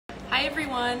Hi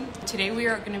everyone! Today we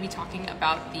are going to be talking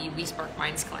about the We Spark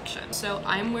Minds collection. So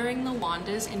I'm wearing the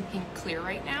Wandas in pink clear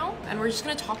right now, and we're just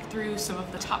going to talk through some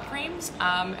of the top frames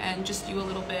and just do a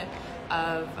little bit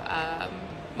of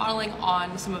modeling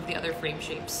on some of the other frame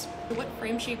shapes. What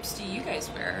frame shapes do you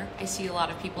guys wear? I see a lot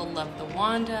of people love the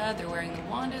Wanda. They're wearing the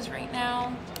Wandas right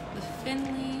now. The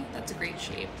Finley, that's a great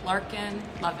shape. Larkin,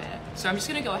 love it. So I'm just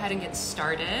going to go ahead and get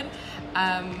started.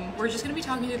 We're just going to be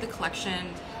talking through the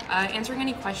collection, answering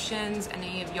any questions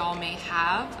any of y'all may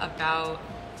have about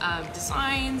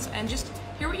designs, and just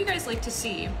hear what you guys like to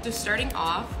see. So starting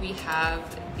off, we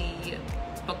have the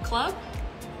book club.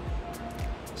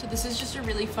 So this is just a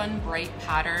really fun, bright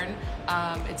pattern.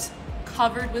 It's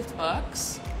covered with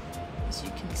books, as you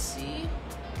can see.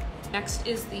 Next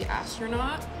is the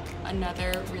astronaut,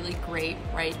 another really great,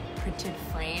 bright printed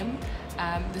frame.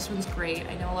 This one's great.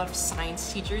 I know a lot of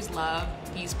science teachers love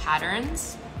these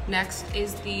patterns. Next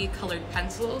is the colored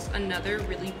pencils, another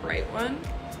really bright one.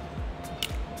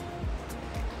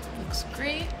 Looks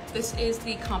great. This is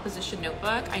the composition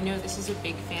notebook. I know this is a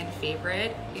big fan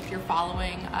favorite. If you're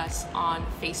following us on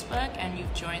Facebook and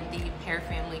you've joined the Pair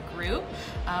family group,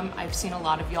 I've seen a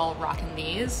lot of y'all rocking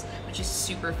these, which is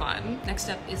super fun. Next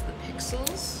up is the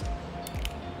pixels.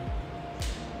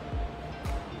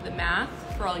 The math,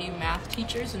 for all you math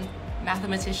teachers and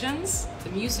mathematicians. The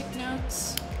music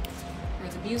notes, or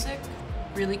the music.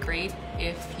 Really great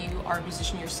if you are a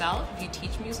musician yourself, if you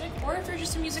teach music, or if you're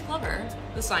just a music lover.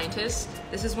 The scientist,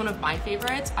 this is one of my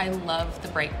favorites. I love the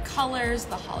bright colors,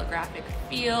 the holographic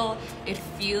feel. It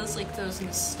feels like those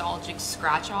nostalgic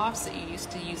scratch-offs that you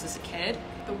used to use as a kid.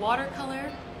 The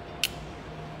watercolor,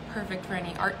 perfect for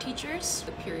any art teachers.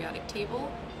 The periodic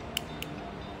table.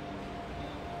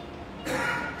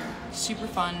 Super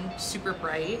fun, super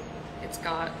bright. It's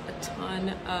got a ton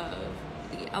of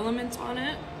the elements on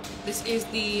it. This is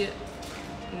the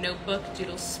notebook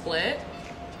doodle split.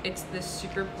 It's this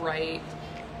super bright,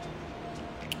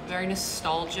 very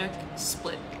nostalgic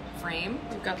split frame.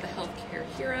 We've got the healthcare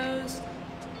heroes.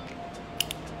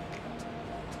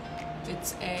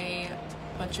 It's a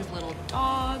bunch of little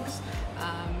dogs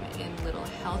in little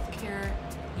healthcare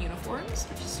uniforms,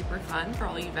 which is super fun for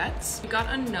all you vets. We've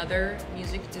got another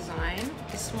music design.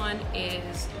 This one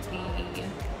is the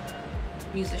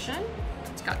musician.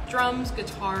 It's got drums,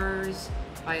 guitars,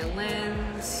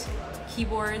 violins,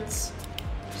 keyboards,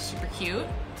 super cute.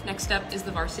 Next up is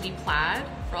the varsity plaid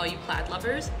for all you plaid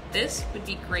lovers. This would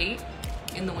be great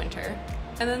in the winter.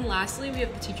 And then lastly, we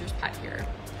have the teacher's pet here.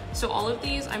 So all of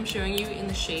these I'm showing you in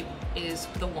the shape is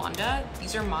the Wanda.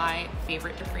 These are my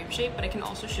favorite frame shape, but I can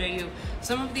also show you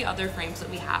some of the other frames that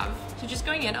we have. So just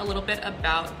going in a little bit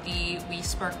about the We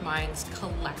Spark Minds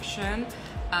collection.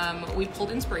 We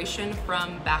pulled inspiration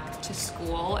from back to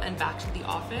school and back to the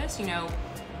office. You know,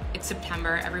 it's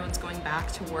September, everyone's going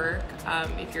back to work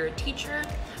if you're a teacher.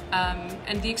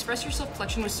 And the Express Yourself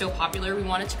collection was so popular, we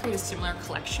wanted to create a similar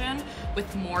collection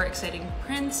with more exciting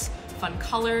prints, fun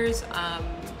colors,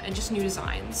 and just new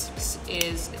designs. This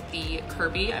is the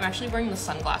Kirby. I'm actually wearing the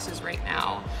sunglasses right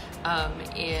now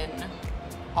in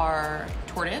our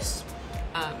tortoise.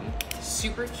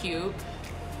 Super cute.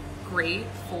 Great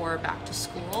for back to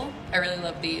school. I really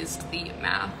love these, the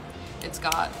math. It's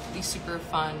got these super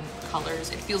fun colors.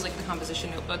 It feels like the composition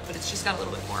notebook, but it's just got a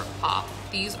little bit more pop.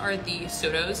 These are the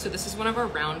Sotos. So this is one of our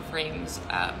round frames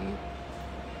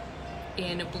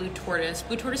in blue tortoise.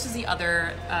 Blue tortoise is the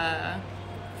other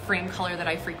frame color that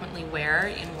I frequently wear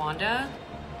in Wanda.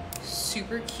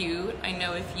 Super cute. I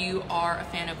know if you are a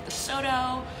fan of the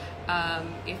Soto,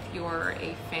 if you're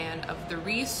a fan of the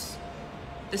Reese,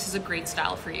 this is a great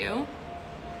style for you.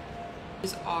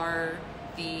 These are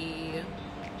the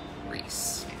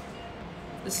Reese.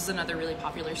 This is another really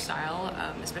popular style,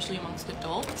 especially amongst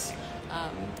adults,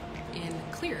 in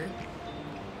clear.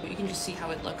 You can just see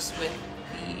how it looks with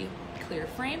the clear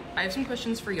frame. I have some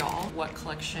questions for y'all. What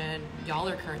collection y'all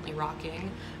are currently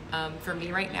rocking? For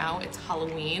me right now, it's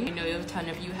Halloween. I know a ton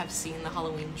of you have seen the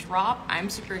Halloween drop. I'm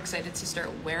super excited to start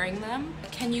wearing them.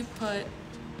 Can you put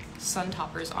sun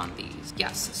toppers on these?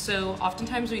 Yes, so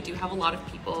oftentimes we do have a lot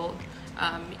of people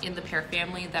in the Pair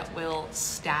family that will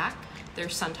stack their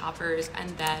sun toppers and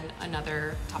then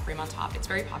another top frame on top. It's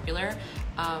very popular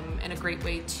and a great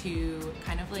way to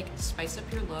kind of like spice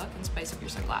up your look and spice up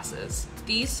your sunglasses.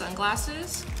 These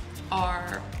sunglasses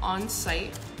are on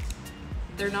site.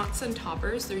 They're not sun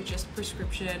toppers, they're just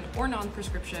prescription or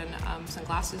non-prescription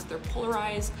sunglasses. They're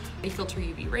polarized, they filter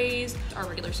UV rays, are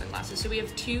regular sunglasses. So we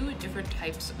have two different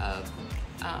types of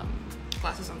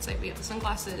glasses on site. We have the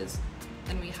sunglasses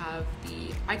then we have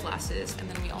the eyeglasses, and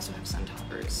then we also have sun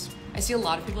toppers. I see a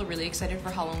lot of people really excited for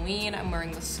Halloween. I'm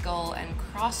wearing the skull and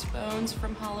crossbones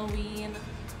from Halloween.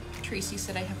 Tracy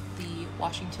said I have the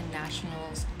Washington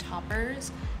Nationals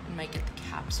toppers and might get the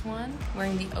caps one.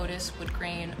 Wearing the Otis wood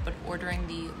grain, but ordering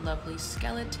the lovely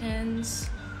skeletons.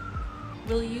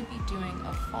 Will you be doing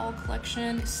a fall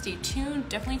collection? Stay tuned.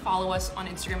 Definitely follow us on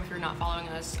Instagram if you're not following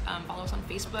us. Follow us on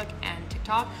Facebook and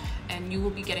TikTok, and you will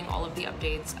be getting all of the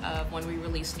updates of when we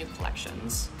release new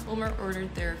collections. Wilmer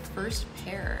ordered their first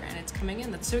pair and it's coming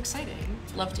in. That's so exciting.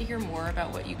 Love to hear more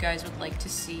about what you guys would like to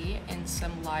see in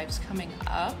some lives coming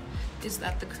up. Is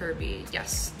that the Kirby?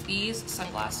 Yes, these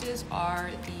sunglasses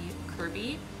are the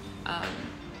Kirby.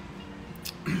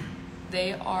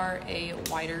 They are a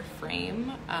wider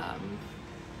frame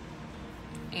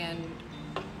and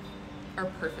are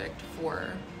perfect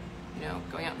for, you know,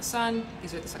 going out in the sun.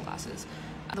 These are the sunglasses.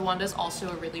 The Wanda is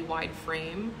also a really wide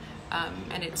frame,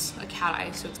 and it's a cat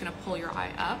eye, so it's gonna pull your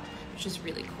eye up, which is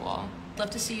really cool. Love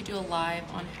to see you do a live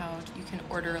on how you can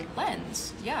order a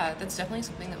lens. Yeah, that's definitely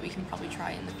something that we can probably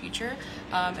try in the future,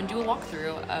 and do a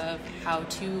walkthrough of how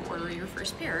to order your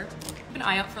first pair. Keep an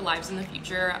eye out for lives in the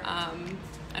future,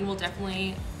 and we'll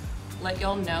definitely let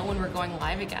y'all know when we're going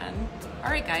live again. All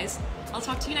right, guys, I'll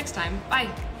talk to you next time. Bye.